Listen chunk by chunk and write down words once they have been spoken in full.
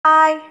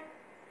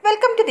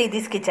Welcome to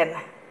ദീദീസ് kitchen.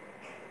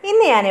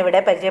 ഇന്ന് ഞാനിവിടെ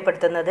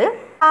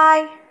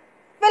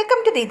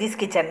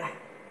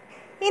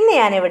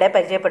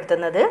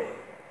പരിചയപ്പെടുത്തുന്നത്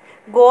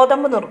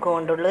ഗോതമ്പ് നുറുക്ക്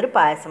കൊണ്ടുള്ളൊരു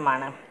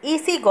പായസമാണ്.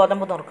 ഈസി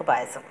ഗോതമ്പ് നുറുക്ക്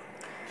പായസം.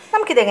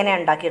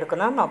 നമുക്കിതെങ്ങനെയാണ്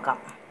ഉണ്ടാക്കിയെടുക്കുന്നത് നോക്കാം.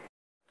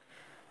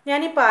 ഞാൻ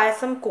ഈ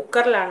പായസം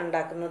കുക്കറിലാണ്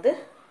ഉണ്ടാക്കുന്നത്.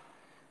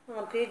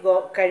 നമുക്ക് ഈ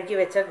കഴുകി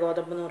വെച്ച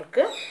ഗോതമ്പ്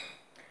നുറുക്ക്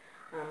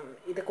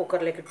ഇത്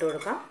കുക്കറിലേക്ക് ഇട്ട്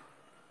കൊടുക്കാം.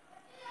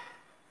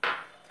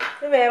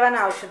 ഇത് വേവാൻ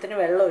ആവശ്യത്തിന്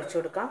വെള്ളം ഒഴിച്ചു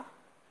കൊടുക്കാം.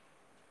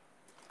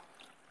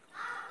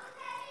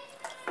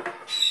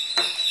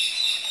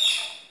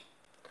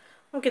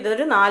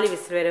 നമുക്കിതൊരു 4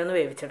 വിസിൽ വരെ ഒന്ന്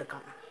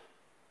വേവിച്ചെടുക്കാം.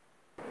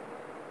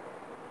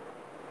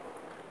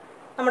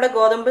 നമ്മുടെ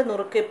ഗോതമ്പ്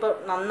നുറുക്ക് ഇപ്പോൾ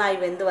നന്നായി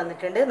വെന്ത്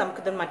വന്നിട്ടുണ്ട്.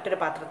 നമുക്കിത് മറ്റൊരു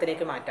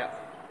പാത്രത്തിലേക്ക് മാറ്റാം.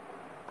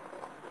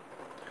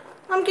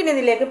 നമുക്കിനി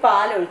ഇതിലേക്ക്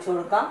പാൽ ഒഴിച്ചു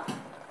കൊടുക്കാം.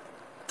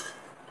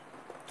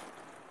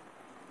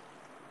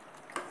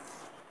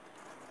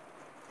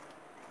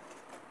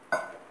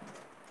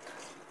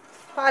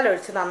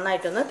 പാലൊഴിച്ച്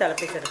നന്നായിട്ടൊന്ന്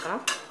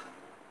തിളപ്പിച്ചെടുക്കണം.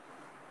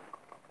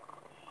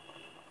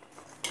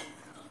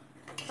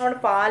 നമ്മുടെ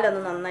പാലൊന്ന്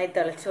നന്നായി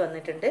തിളച്ച്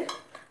വന്നിട്ടുണ്ട്.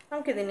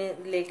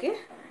 ഇതിലേക്ക്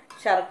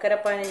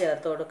ശർക്കരപ്പാനി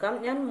ചേർത്ത് കൊടുക്കാം.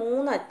 ഞാൻ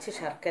 3 അച്ച്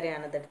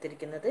ശർക്കരയാണ്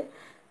ഇതെടുത്തിരിക്കുന്നത്.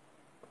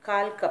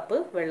 1/4 കപ്പ്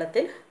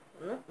വെള്ളത്തിൽ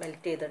ഒന്ന്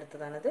മെൽറ്റ്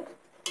ചെയ്തെടുത്തതാണിത്.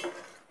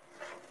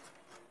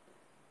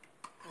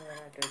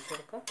 നന്നായിട്ട് ഒഴിച്ച്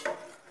കൊടുക്കാം.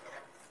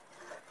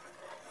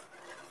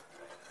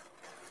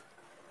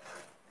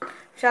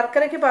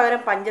 ശർക്കരയ്ക്ക്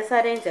പകരം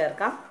പഞ്ചസാരയും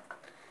ചേർക്കാം.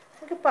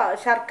 നമുക്ക്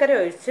ശർക്കര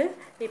ഒഴിച്ച്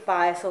ഈ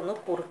പായസം ഒന്ന്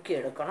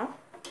കുറുക്കിയെടുക്കണം.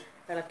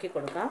 ഇളക്കി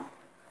കൊടുക്കാം.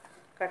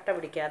 കട്ട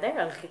പിടിക്കാതെ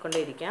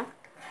ഇളക്കിക്കൊണ്ടേയിരിക്കാം.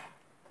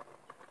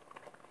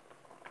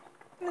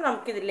 ഇനി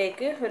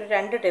നമുക്കിതിലേക്ക് ഒരു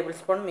 2 ടേബിൾ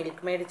സ്പൂൺ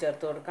മിൽക്ക് മെയ്ഡ്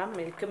ചേർത്ത് കൊടുക്കാം.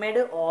 മിൽക്ക്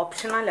മെയ്ഡ്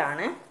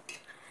ഓപ്ഷണലാണ്.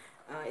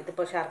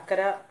 ഇതിപ്പോൾ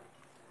ശർക്കര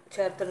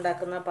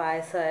ചേർത്തുണ്ടാക്കുന്ന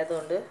പായസം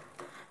ആയതുകൊണ്ട്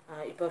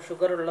ഇപ്പോൾ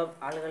ഷുഗറുള്ള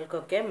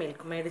ആളുകൾക്കൊക്കെ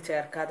മിൽക്ക് മെയ്ഡ്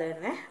ചേർക്കാതെ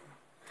തന്നെ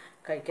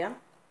കഴിക്കാം.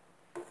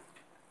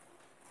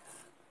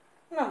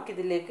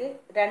 നമുക്കിതിലേക്ക്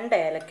 2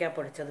 ഏലക്ക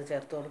പൊടിച്ചത്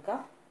ചേർത്ത്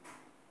കൊടുക്കാം.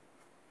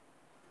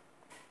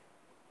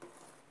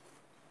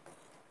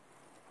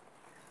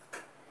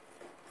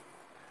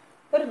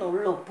 ഒരു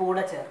നുള്ളു ഉപ്പ്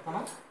കൂടെ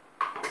ചേർക്കണം.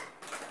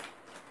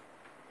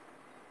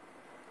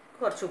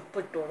 കുറച്ച് ഉപ്പ്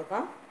ഇട്ട്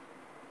കൊടുക്കാം.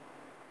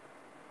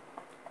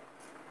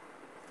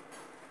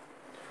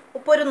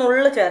 ഉപ്പ് ഒരു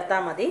നുള്ളു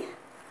ചേർത്താൽ മതി.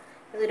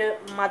 ഇതൊരു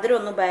മധുരം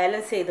ഒന്ന്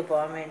ബാലൻസ് ചെയ്ത്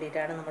പോകാൻ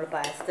വേണ്ടിയിട്ടാണ് നമ്മൾ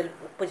പായസത്തിൽ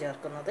ഉപ്പ്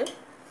ചേർക്കുന്നത്.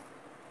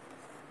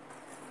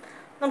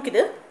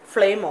 നമുക്കിത്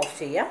ഫ്ലെയിം ഓഫ്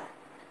ചെയ്യാം.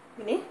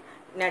 ഇനി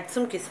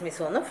നട്ട്സും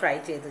കിസ്മിസും ഒന്ന് ഫ്രൈ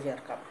ചെയ്ത്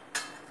ചേർക്കാം.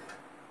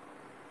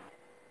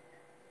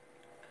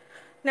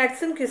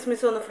 നട്ട്സും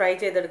കിസ്മിസും ഒന്ന് ഫ്രൈ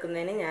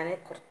ചെയ്തെടുക്കുന്നതിന് ഞാൻ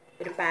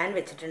ഒരു പാൻ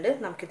വെച്ചിട്ടുണ്ട്.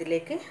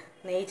 നമുക്കിതിലേക്ക്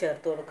നെയ്യ്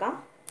ചേർത്ത് കൊടുക്കാം.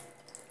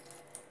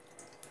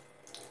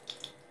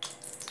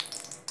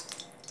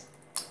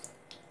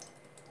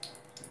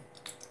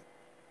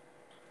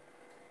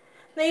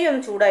 നെയ്യ്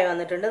ഒന്ന് ചൂടായി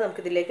വന്നിട്ടുണ്ട്.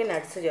 നമുക്കിതിലേക്ക്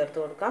നട്ട്സ് ചേർത്ത്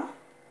കൊടുക്കാം.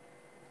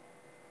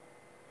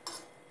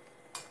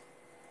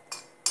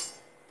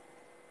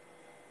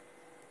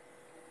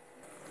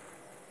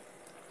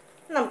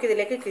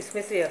 നമുക്കിതിലേക്ക്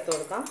കിസ്മിസ് ചേർത്ത്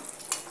കൊടുക്കാം.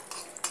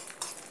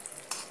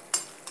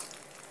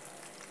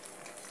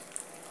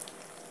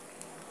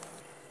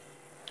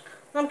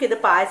 നമുക്കിത്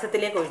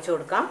പായസത്തിലേക്ക് ഒഴിച്ചു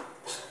കൊടുക്കാം.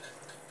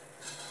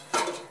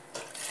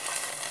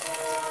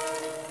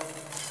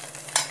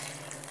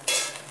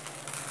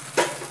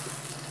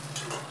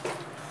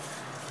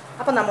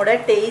 അപ്പോൾ നമ്മുടെ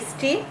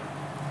ടേസ്റ്റി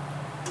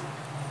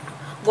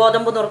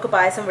ഗോതമ്പ് നുറുക്ക്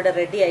പായസം ഇവിടെ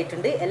റെഡി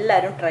ആയിട്ടുണ്ട്.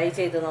 എല്ലാവരും ട്രൈ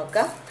ചെയ്ത്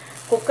നോക്കുക.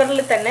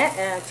 കുക്കറിൽ തന്നെ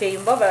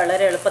ചെയ്യുമ്പോൾ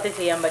വളരെ എളുപ്പത്തിൽ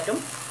ചെയ്യാൻ പറ്റും.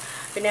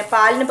 പിന്നെ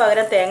പാലിന്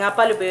പകരം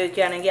തേങ്ങാപ്പാൽ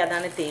ഉപയോഗിക്കുകയാണെങ്കിൽ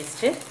അതാണ്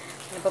ടേസ്റ്റ്.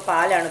 ഇപ്പോൾ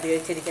പാലാണ്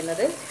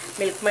ഉപയോഗിച്ചിരിക്കുന്നത്.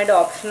 മിൽക്ക് മെയ്ഡ്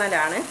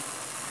ഓപ്ഷണലാണ്.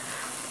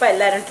 അപ്പോൾ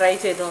എല്ലാവരും ട്രൈ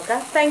ചെയ്ത് നോക്കാം.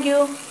 Thank you.